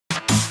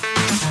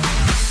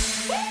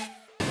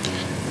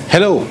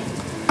Hello,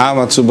 I'm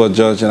Atubo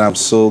George, and I'm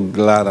so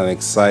glad and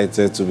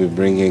excited to be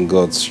bringing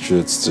God's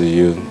truth to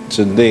you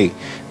today.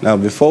 Now,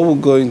 before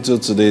we go into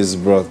today's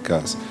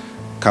broadcast,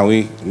 can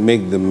we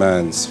make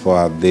demands for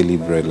our daily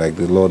bread like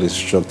the Lord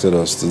instructed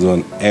us to do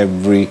on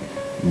every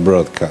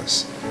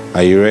broadcast?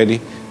 Are you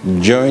ready?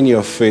 Join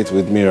your faith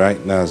with me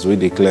right now as we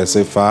declare,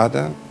 say,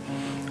 Father,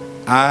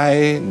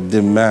 I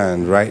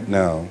demand right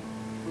now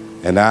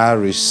and I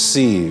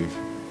receive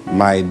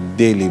my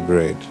daily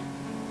bread.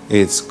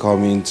 It's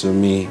coming to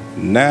me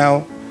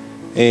now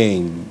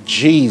in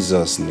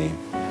Jesus' name.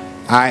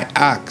 I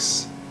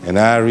ask and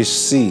I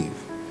receive,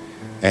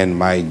 and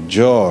my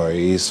joy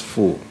is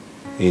full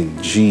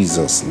in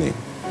Jesus' name.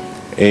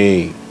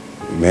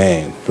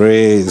 Amen.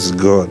 Praise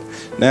God.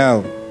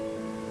 Now,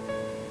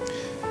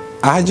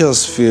 I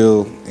just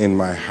feel in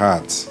my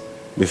heart,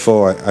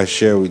 before I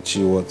share with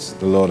you what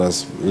the Lord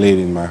has laid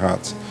in my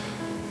heart,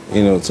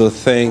 to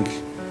thank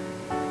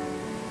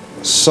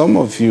some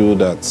of you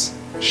that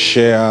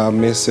share our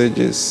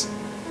messages,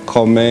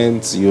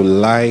 comment, you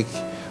like,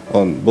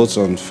 both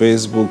on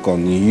Facebook,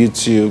 on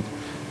YouTube,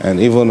 and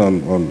even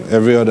on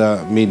every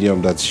other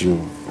medium that you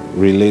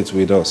relate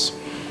with us.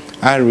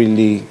 I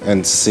really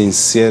and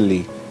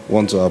sincerely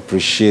want to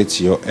appreciate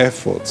your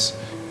efforts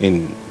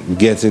in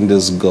getting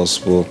this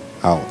gospel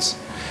out.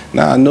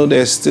 Now, I know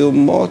there's still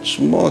much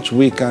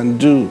we can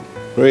do,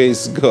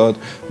 praise God,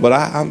 but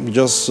I'm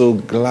just so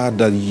glad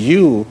that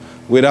you,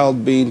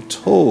 without being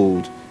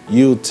told,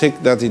 you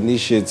take that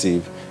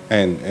initiative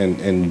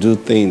and do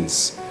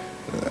things.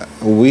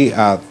 We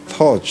are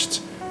touched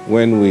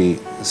when we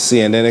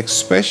see, and then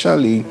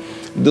especially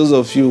those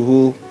of you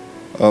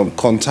who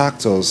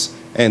contact us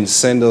and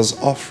send us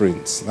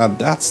offerings. Now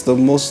that's the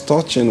most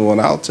touching one.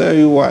 I'll tell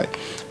you why.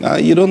 Now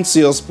you don't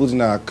see us putting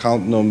our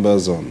account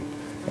numbers on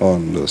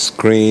the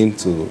screen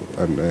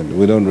and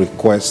we don't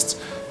request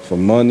for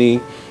money,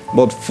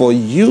 but for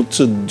you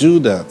to do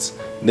that,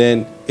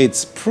 then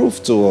it's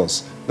proof to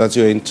us that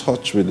you're in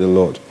touch with the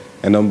Lord.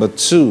 And number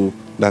two,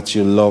 that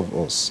you love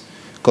us.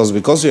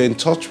 Because you're in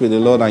touch with the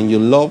Lord and you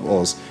love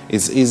us,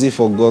 it's easy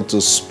for God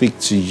to speak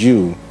to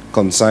you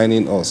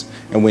concerning us.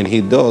 And when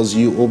He does,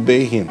 you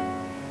obey Him.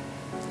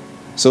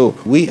 So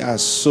we are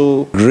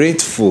so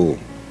grateful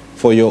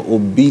for your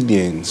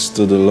obedience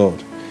to the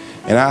Lord.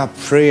 And our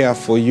prayer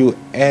for you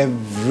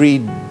every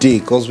day,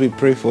 because we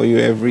pray for you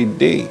every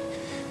day.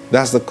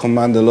 That's the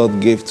command the Lord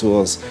gave to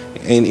us.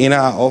 In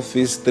our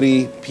office,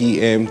 3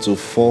 p.m. to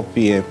 4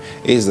 p.m.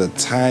 is the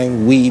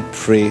time we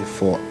pray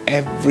for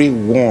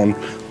everyone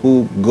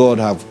who God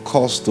have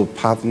caused to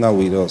partner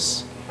with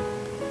us.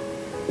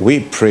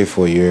 We pray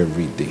for you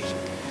every day.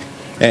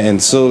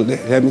 And so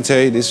let me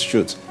tell you this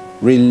truth.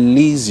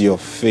 Release your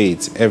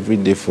faith every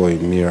day for a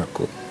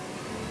miracle.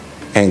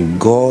 And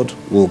God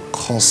will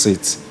cause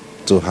it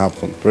to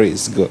happen.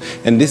 Praise God.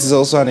 And this is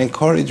also an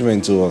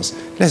encouragement to us.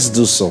 Let's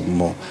do some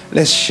more.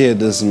 Let's share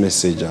this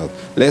message out.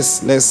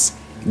 Let's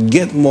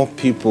get more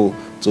people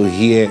to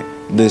hear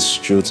this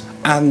truth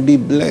and be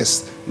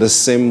blessed the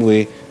same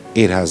way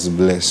it has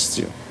blessed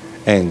you.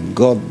 And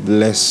God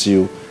bless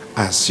you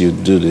as you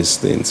do these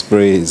things.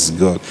 Praise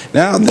God.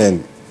 Now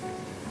then,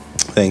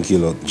 thank you,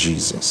 Lord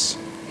Jesus.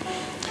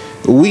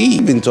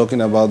 We've been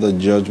talking about the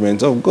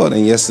judgment of God,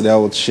 and yesterday I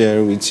was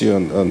sharing with you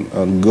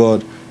on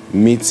God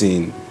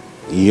meeting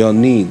your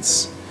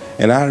needs.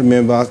 And I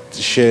remember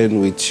sharing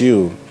with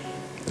you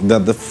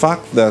that the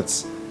fact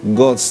that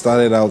God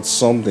started out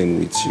something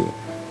with you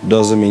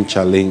doesn't mean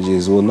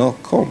challenges will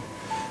not come.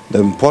 The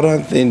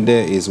important thing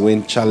there is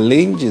when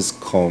challenges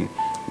come,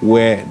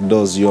 where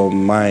does your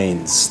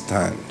mind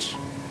stand?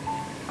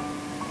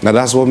 Now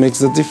that's what makes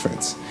the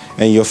difference.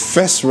 And your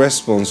first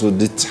response will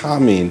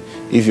determine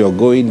if you're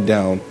going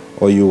down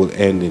or you will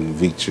end in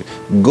victory.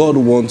 God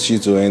wants you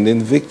to end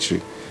in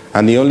victory.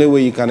 And the only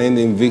way you can end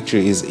in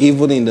victory is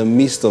even in the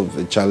midst of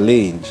a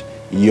challenge,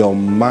 your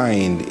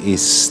mind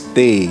is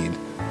stayed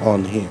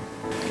on Him.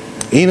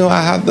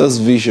 I had this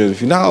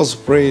vision. I was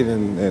praying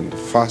and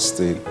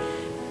fasting,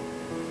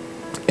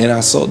 and I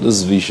saw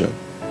this vision.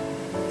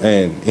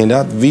 And in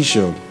that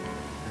vision,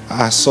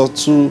 I saw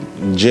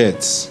 2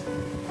 jets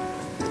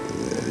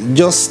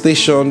just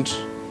stationed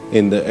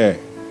in the air.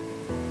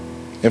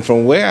 And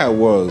from where I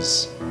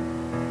was,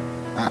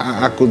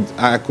 I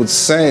could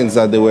sense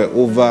that they were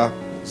over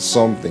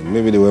something.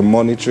 Maybe they were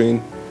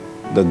monitoring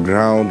the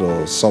ground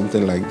or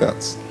something like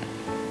that.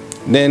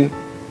 Then,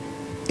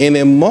 in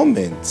a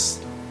moment,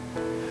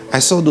 I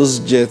saw those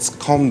jets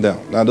come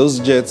down. Now, those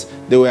jets,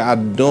 they were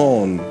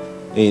adorned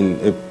in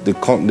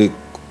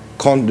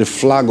the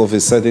flag of a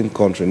certain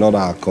country, not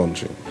our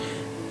country.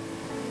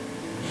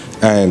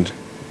 And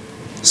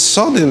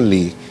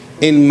suddenly,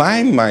 in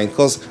my mind,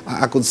 because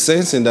I could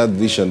sense in that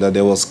vision that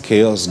there was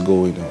chaos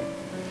going on.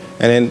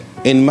 And then,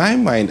 in my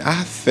mind,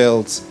 I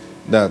felt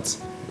that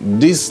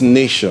this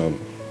nation,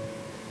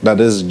 that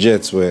these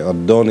jets were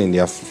adorned in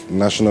their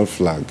national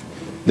flag,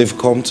 they've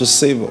come to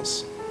save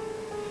us.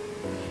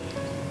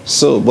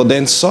 So, but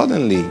then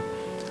suddenly,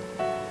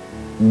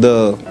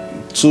 the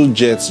 2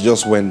 jets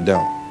just went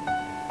down.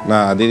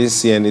 Now, I didn't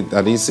see any,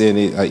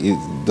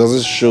 it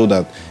doesn't show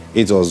that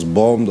it was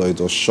bombed or it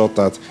was shot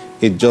at.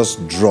 It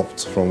just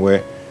dropped from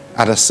where,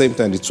 at the same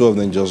time, the two of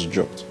them just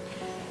dropped.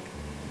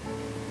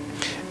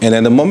 And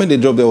then the moment they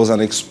dropped, there was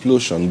an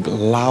explosion,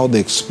 loud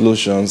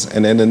explosions.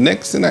 And then the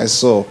next thing I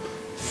saw,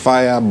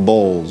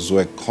 fireballs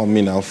were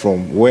coming out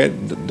from where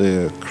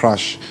the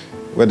crash,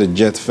 where the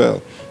jet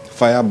fell.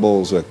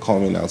 Fireballs were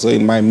coming out. So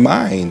in my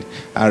mind,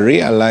 I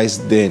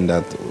realized then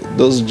that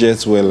those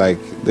jets were like,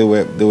 they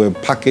were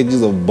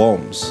packages of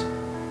bombs.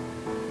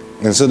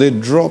 And so they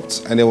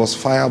dropped and there was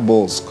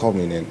fireballs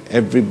coming and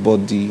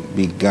everybody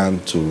began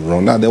to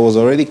run. Now there was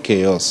already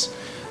chaos,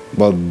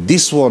 but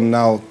this one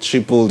now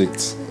tripled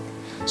it.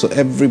 So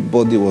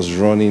everybody was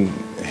running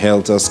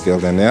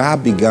helter-skelter, and then I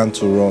began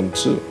to run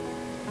too,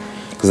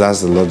 because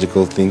that's the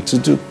logical thing to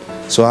do.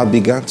 So I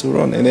began to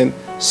run, and then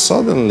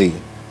suddenly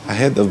I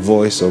heard the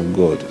voice of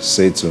God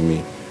say to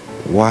me,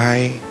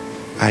 "Why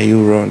are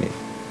you running?"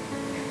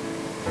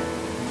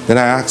 Then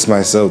I asked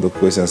myself the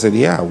question. I said,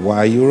 "Yeah, why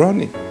are you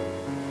running?"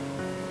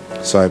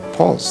 So I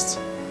paused,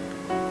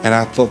 and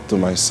I thought to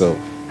myself,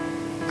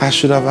 I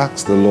should have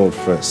asked the Lord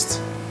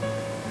first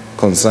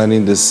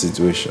concerning this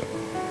situation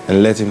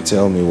and let him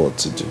tell me what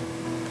to do.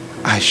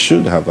 I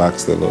should have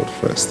asked the Lord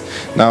first.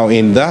 Now,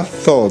 in that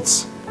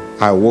thought,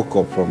 I woke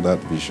up from that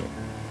vision.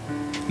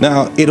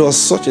 Now, it was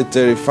such a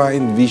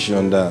terrifying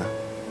vision that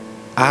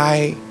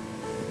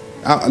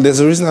there's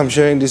a reason I'm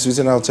sharing this with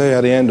you, and I'll tell you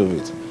at the end of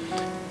it.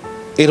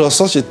 It was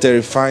such a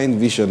terrifying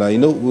vision that,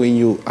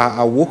 when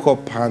I woke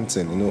up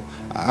panting,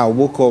 I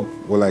woke up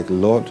like,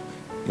 Lord,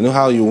 you know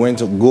how you went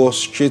to go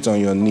straight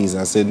on your knees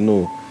and said,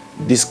 no,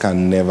 this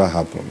can never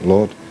happen.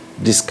 Lord,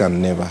 this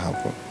can never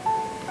happen.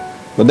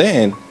 But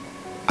then,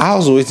 I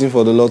was waiting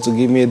for the Lord to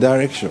give me a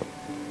direction,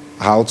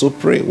 how to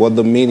pray, what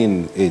the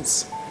meaning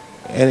is.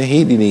 And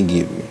he didn't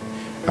give me.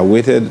 I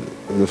waited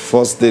the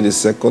first day, the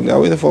second day. I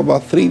waited for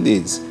about 3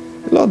 days.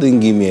 The Lord didn't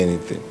give me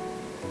anything.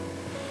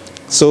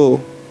 So,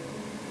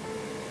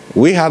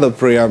 we had a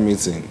prayer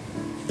meeting.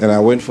 And I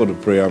went for the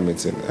prayer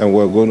meeting. And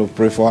we're going to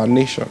pray for our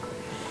nation.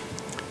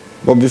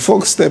 But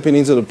before stepping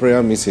into the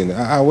prayer meeting,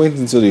 I went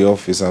into the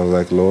office. I was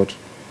like, Lord,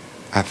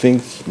 I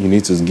think you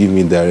need to give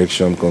me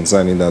direction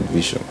concerning that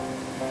vision.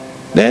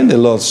 Then the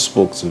Lord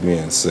spoke to me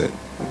and said,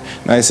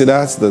 now I said,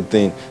 that's the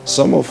thing.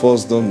 Some of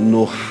us don't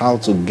know how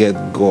to get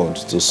God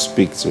to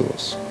speak to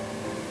us.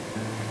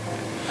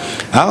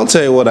 I'll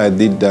tell you what I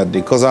did that day,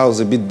 because I was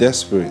a bit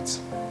desperate.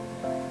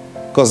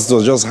 Because it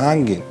was just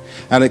hanging.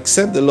 And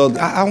except the Lord,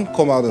 I won't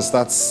come out and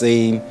start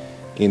saying,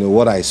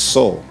 what I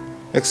saw,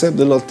 except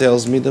the Lord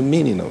tells me the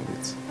meaning of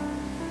it.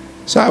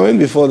 So I went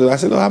before the Lord. I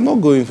said, I'm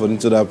not going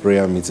into that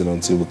prayer meeting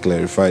until we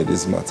clarify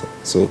this matter.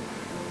 So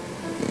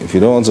if you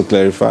don't want to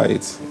clarify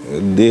it,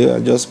 they are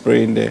just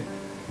praying there.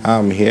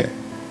 I'm here.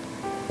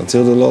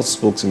 Until the Lord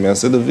spoke to me. I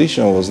said the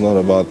vision was not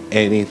about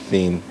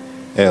anything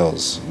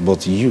else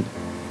but you.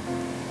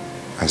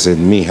 I said,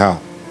 me,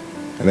 how?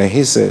 And then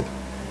he said,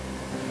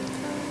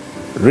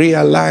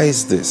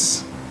 realize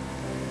this.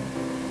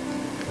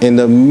 In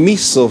the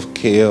midst of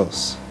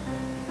chaos,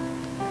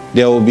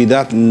 there will be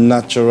that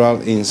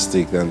natural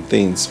instinct and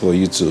things for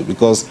you to,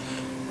 because,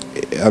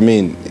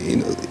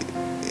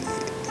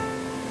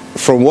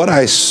 from what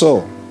I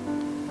saw,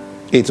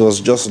 it was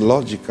just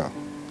logical.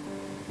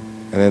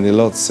 And then the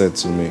Lord said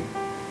to me,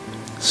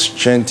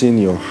 strengthen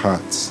your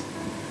heart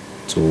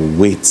to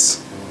wait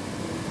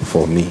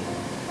for me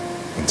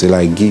until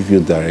I give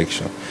you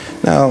direction.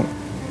 Now,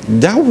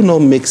 that would not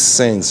make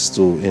sense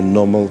to a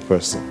normal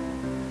person.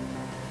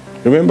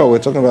 Remember, we're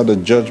talking about the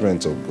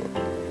judgment of God.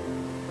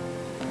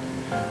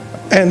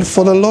 And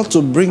for the Lord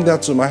to bring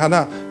that to my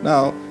heart.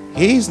 Now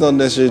he's not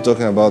necessarily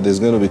talking about there's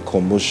going to be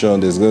commotion,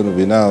 there's going to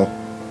be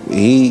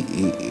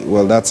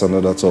well, that's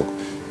another talk.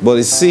 But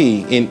you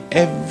see, in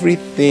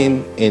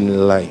everything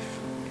in life,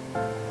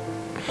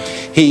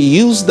 he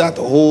used that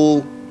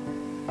whole,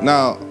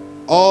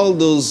 all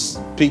those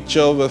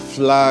pictures of a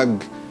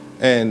flag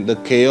and the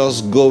chaos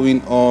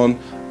going on,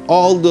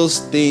 all those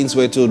things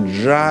were to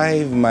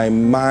drive my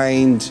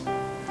mind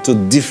to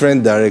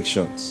different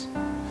directions.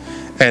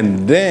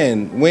 And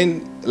then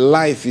when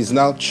life is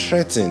now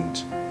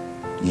threatened,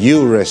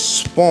 you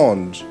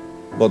respond,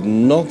 but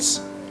not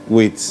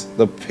with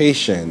the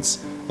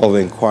patience of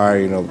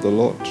inquiring of the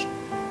Lord.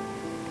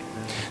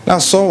 Now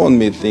someone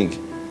may think,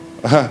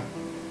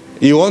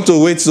 you want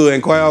to wait to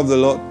inquire of the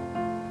Lord?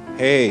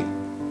 Hey,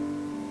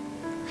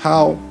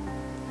 how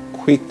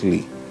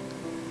quickly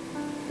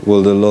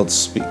will the Lord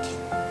speak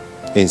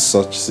in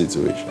such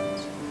situations?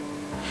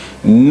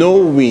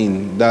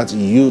 Knowing that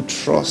you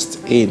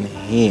trust in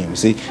him.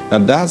 See, now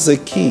that's the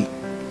key.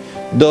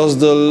 Does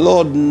the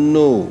Lord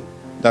know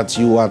that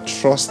you are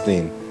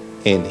trusting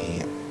in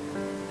him?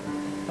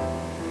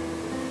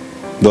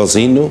 Does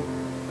he know?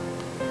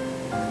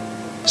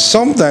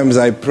 Sometimes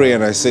I pray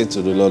and I say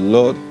to the Lord,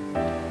 Lord,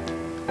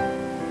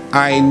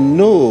 I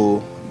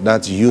know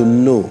that you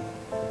know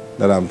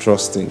that I'm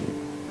trusting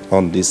you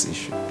on this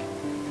issue.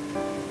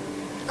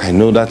 I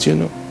know that you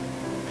know.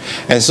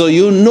 And so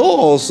you know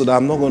also that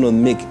I'm not going to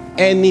make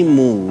any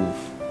move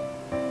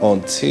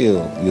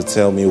until you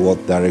tell me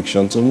what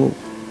direction to move.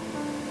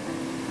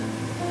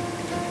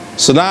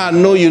 So now I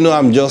know you know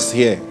I'm just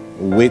here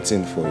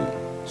waiting for you.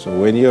 So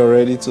when you're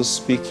ready to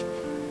speak,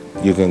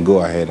 you can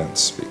go ahead and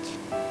speak.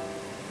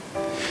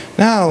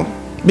 Now,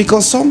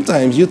 because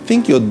sometimes you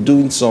think you're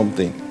doing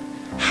something,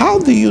 how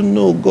do you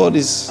know God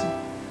is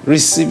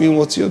receiving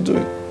what you're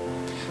doing?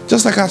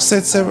 Just like I've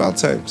said several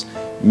times,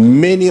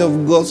 many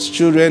of God's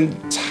children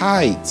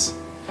tithe.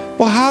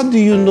 But how do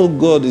you know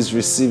God is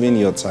receiving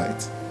your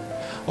tithe?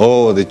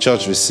 Oh, the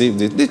church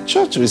received it. The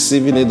church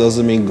receiving it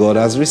doesn't mean God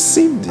has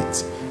received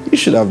it. You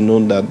should have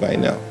known that by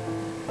now.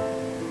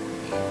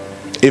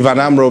 If an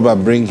armed robber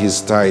brings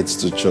his tithes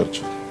to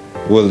church,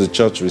 will the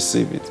church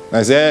receive it?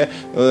 I say,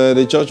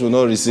 the church will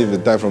not receive the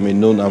tithe from a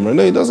known armed robber.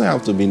 No, it doesn't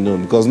have to be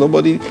known, because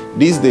nobody,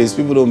 these days,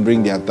 people don't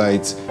bring their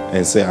tithes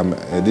and say,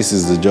 this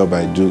is the job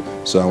I do,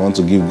 so I want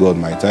to give God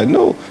my tithe.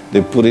 No,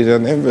 they put it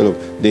in an envelope.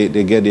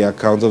 They get the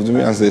account of the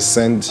money and they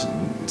send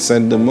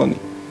the money.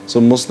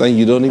 So most times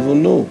you don't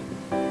even know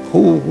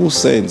who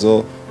sends,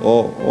 or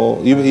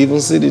you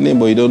even see the name,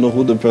 but you don't know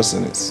who the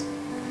person is.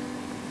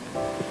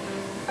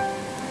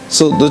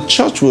 So the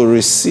church will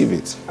receive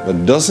it,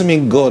 but doesn't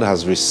mean God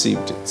has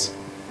received it.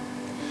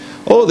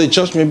 Oh, the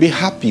church may be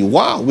happy.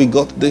 Wow, we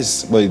got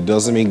this. But it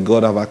doesn't mean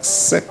God have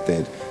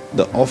accepted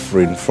the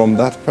offering from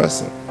that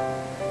person.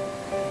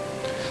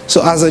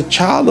 So as a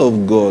child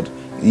of God,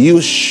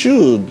 you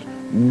should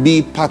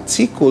be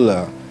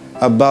particular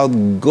about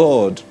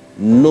God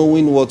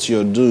knowing what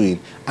you're doing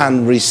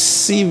and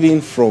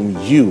receiving from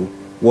you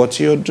what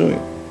you're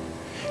doing.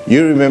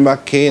 You remember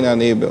Cain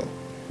and Abel.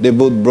 They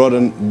both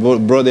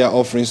brought their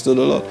offerings to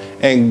the Lord.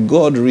 And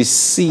God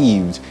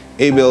received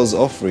Abel's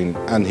offering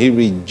and he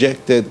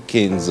rejected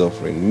Cain's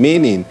offering.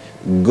 Meaning,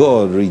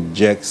 God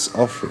rejects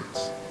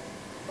offerings.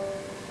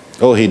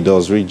 Oh, he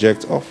does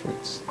reject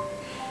offerings.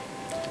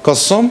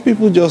 Because some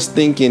people just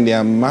think in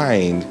their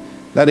mind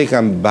that they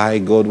can buy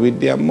God with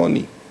their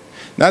money.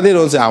 Now they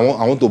don't say, I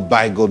want to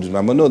buy God with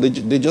my money. No,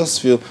 they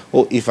just feel,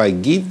 oh, if I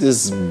give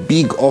this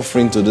big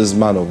offering to this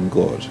man of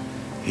God,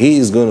 he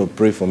is going to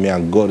pray for me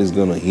and God is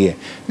going to hear.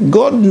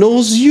 God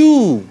knows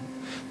you.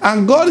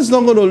 And God is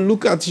not going to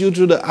look at you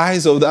through the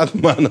eyes of that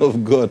man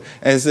of God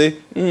and say,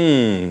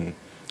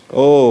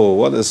 oh,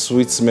 what a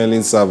sweet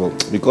smelling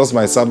servant, because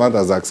my servant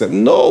has accepted.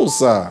 No,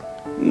 sir.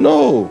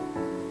 No.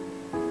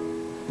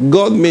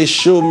 God may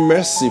show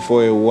mercy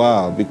for a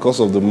while because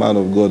of the man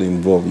of God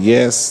involved.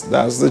 Yes,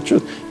 that's the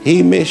truth.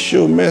 He may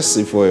show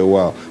mercy for a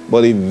while,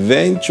 but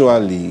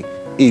eventually,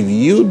 if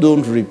you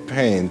don't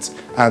repent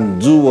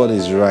and do what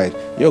is right,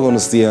 you're going to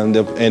still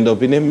end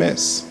up in a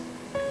mess.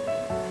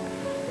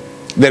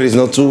 There is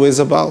no two ways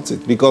about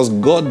it, because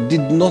God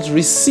did not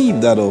receive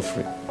that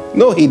offering.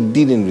 No, he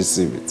didn't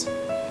receive it.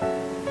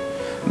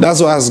 That's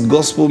why as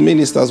gospel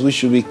ministers, we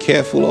should be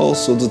careful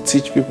also to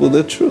teach people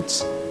the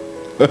truth.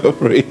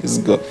 Praise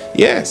God.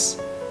 Yes.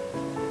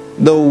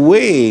 The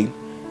way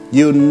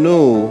you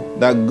know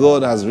that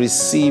God has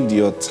received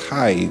your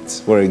tithe,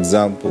 for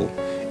example,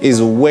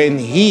 is when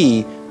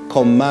he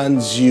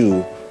commands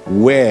you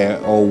where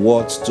or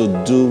what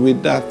to do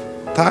with that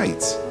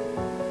tithe.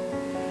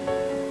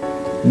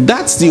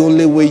 That's the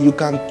only way you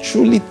can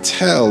truly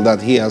tell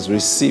that he has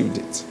received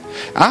it.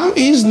 And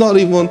he's not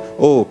even,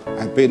 oh,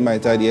 I paid my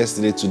tithe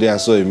yesterday, today I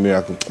saw a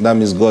miracle. That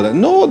means God.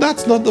 No,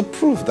 that's not the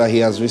proof that he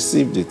has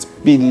received it.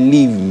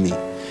 Believe me,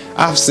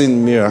 I've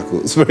seen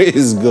miracles,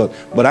 praise God.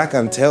 But I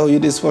can tell you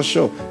this for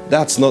sure.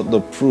 That's not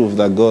the proof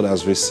that God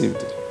has received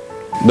it.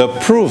 The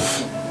proof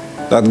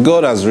that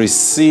God has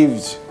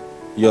received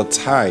your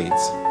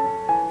tithes,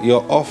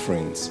 your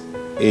offerings,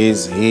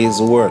 is his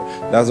word.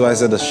 That's why I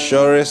said the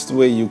surest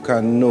way you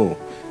can know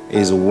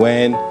is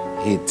when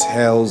he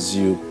tells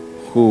you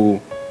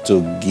who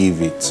to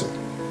give it to.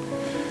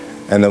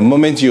 And the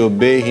moment you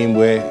obey him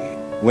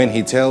when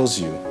he tells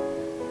you,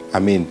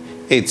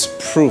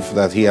 it's proof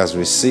that he has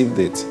received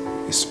it.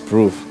 It's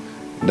proof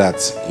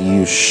that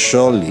you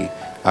surely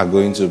are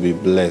going to be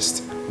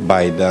blessed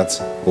by that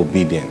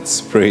obedience.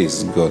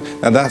 Praise God.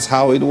 And that's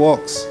how it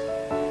works.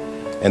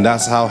 And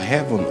that's how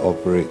heaven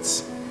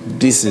operates.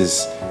 This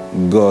is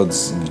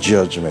God's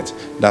judgment.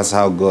 That's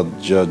how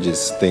God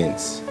judges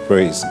things.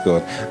 Praise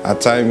God. Our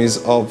time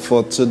is up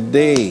for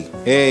today.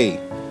 Hey,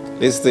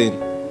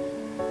 listen.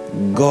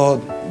 God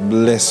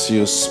bless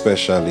you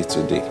specially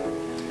today.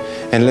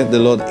 And let the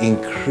Lord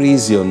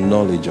increase your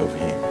knowledge of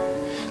him.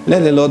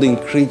 Let the Lord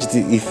increase the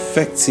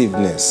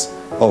effectiveness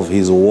of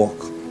his work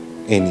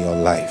in your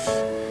life.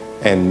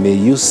 And may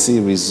you see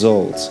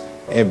results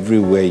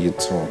everywhere you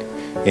turn.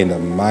 In the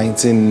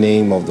mighty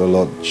name of the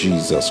Lord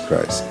Jesus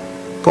Christ.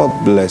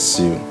 God bless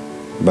you.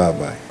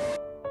 Bye-bye.